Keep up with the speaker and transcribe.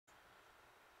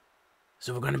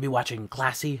So we're going to be watching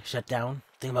Classy Shut Down.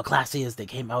 The thing about Classy is they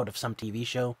came out of some TV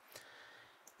show.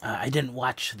 I didn't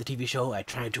watch the TV show. I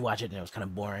tried to watch it and it was kind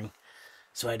of boring.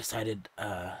 So I decided,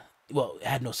 well, it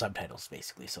had no subtitles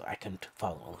basically, so I couldn't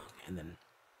follow along. And then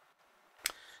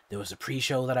there was a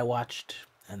pre-show that I watched.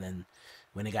 And then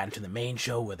when it got into the main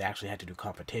show where they actually had to do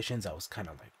competitions, I was kind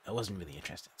of like, I wasn't really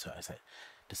interested. So I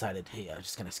decided, hey, I'm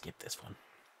just going to skip this one.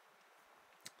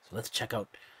 So let's check out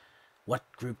what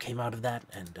group came out of that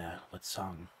and what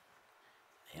song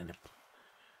they ended up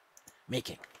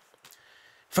making.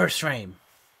 First frame,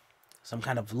 some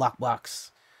kind of lockbox,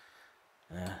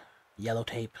 yellow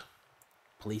tape,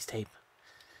 police tape,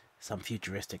 some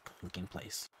futuristic looking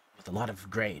place with a lot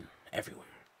of grain everywhere.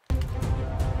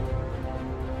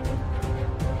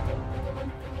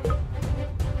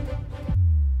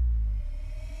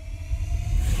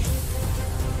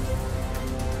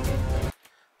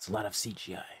 It's a lot of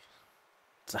CGI.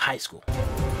 It's a high school.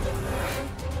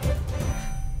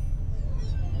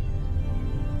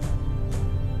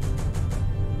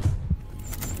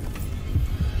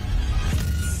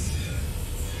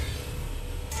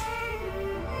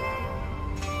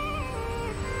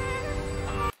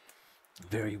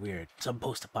 Very weird. Some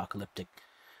post-apocalyptic,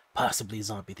 possibly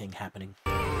zombie thing happening.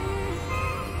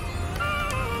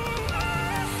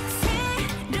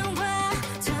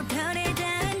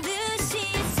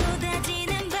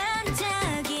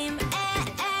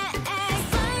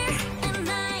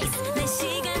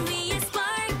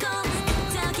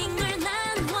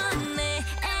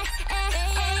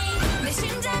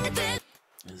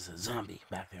 There's a zombie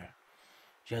back there.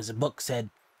 She has a book it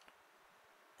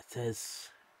says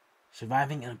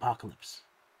Surviving an Apocalypse.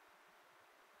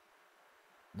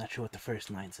 Not sure what the first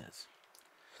line says.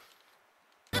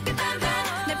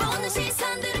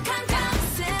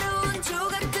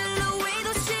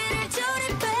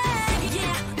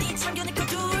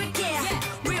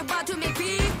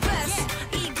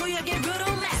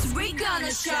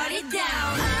 Shut it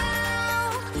down.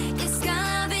 It's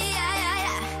gonna be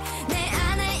내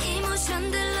안의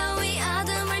이모션들로 이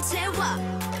어둠을 채워.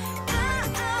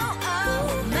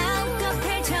 마음껏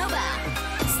펼쳐봐.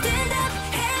 Stand up,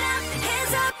 head up,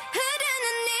 hands up. 흐르는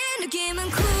네 느낌은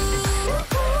cool.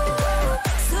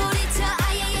 소리쳐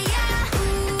아야야야.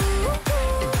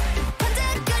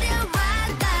 번쩍거려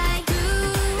와다이.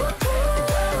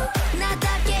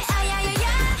 나답게 아야야야.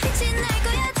 빛이 날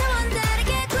거야 차원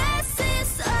다르게. Glass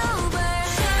is over.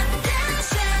 Shut down,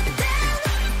 shut down.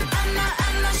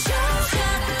 I'm a show.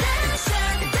 Shut down,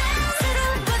 shut down.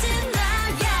 새로워진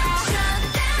나야. Shut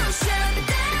down, shut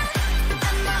down.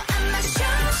 I'm a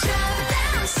show. Shut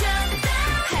down, shut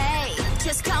down. Hey,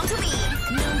 just come to me.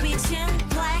 눈빛은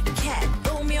black cat.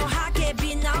 오묘하게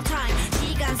빛날 time.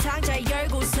 시간 상자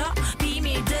열고서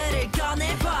비밀들을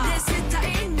꺼내봐. 내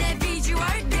스타일, 내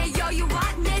비주얼, 내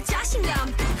여유와 내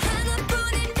자신감.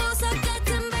 하나뿐인 보석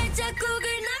같은 발자국을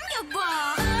남겨봐.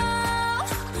 Oh,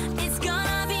 it's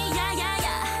gonna be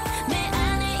내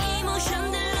안의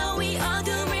이모션들로 이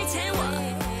어둠을 채워.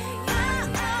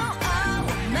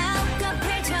 마음껏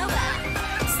펼쳐봐.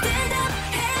 Stand up,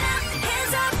 head up,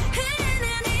 hands up. 흐르는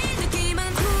이 느낌은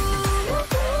cool.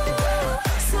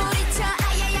 소리쳐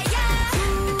아야야야.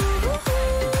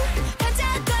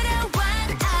 반짝거려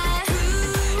one eye.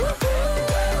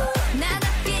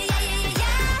 나답게 야야야야.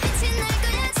 빛이 날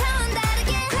거야 차원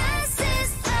다르게. Class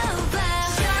is over.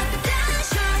 Shut down,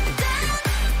 shut down.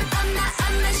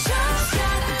 I'm a show.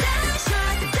 Shut down,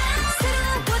 shut down.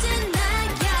 새로워진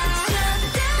나야. Shut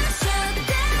down, shut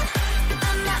down.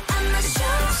 I'm a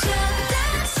show. Shut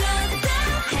down, shut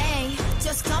down. Hey,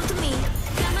 just come to me.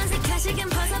 까만색 가식은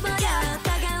벗어버려.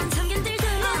 따가운 참견들도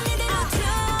언니대로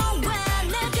좋아.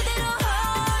 날 그대로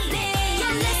홀리.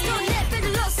 Yeah, let's go. 내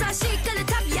뼈들로 사실까지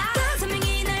탑야.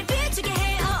 선명히 날 비추게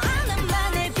해.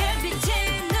 나만의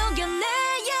별빛을 녹여내.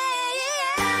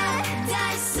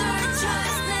 Die search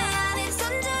choice. 내 안에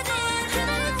선조된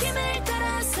하나의 느낌을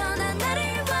따라서 난 나를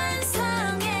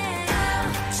완성해.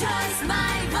 Choice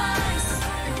my voice.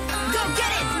 Go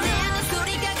get it. 내 안에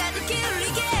소리가 가득히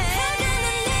울리게. 흐르는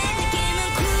내 느낌은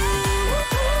cool.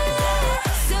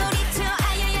 소리쳐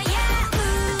아야야야.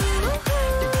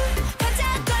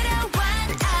 반짝거려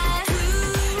one eye.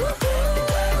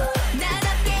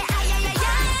 나답게 아야야야.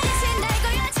 빛이 날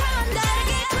거야 차원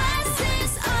다르게. Class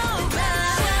is over.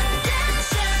 Shut down,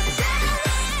 shut down.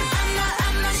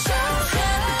 I'm a show.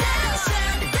 Shut down,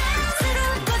 shut down.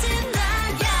 새로워진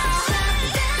나야. Shut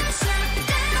down, shut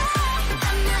down.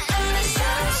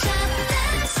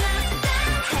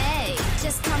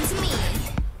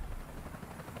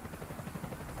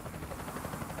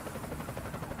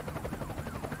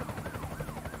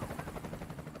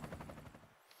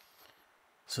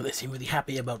 So they seem really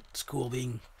happy about school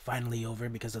being finally over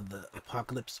because of the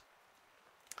apocalypse.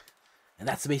 And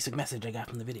that's the basic message I got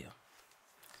from the video.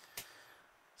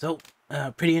 So,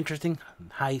 pretty interesting.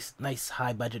 Nice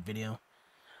high budget video.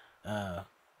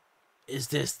 Is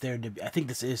this their I think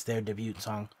this is their debut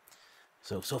song.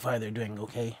 So far they're doing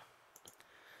okay.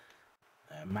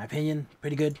 In my opinion,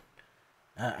 pretty good.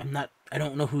 I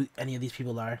don't know who any of these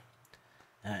people are.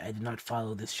 I did not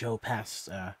follow this show past,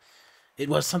 it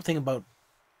was something about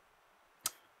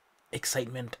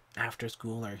excitement after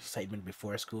school or excitement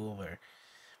before school or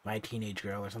My Teenage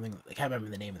Girl or something. I can't remember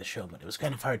the name of the show, but it was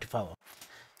kind of hard to follow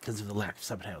because of the lack of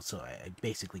subtitles, so I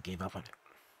basically gave up on it.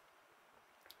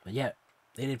 But yeah,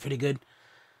 they did pretty good.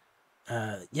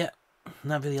 Yeah,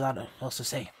 not really a lot else to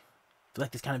say. If you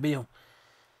like this kind of video,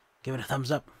 give it a thumbs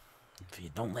up. If you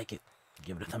don't like it,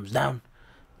 give it a thumbs down.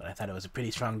 But I thought it was a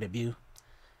pretty strong debut.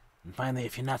 And finally,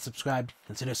 if you're not subscribed,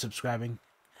 consider subscribing.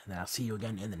 And then I'll see you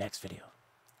again in the next video.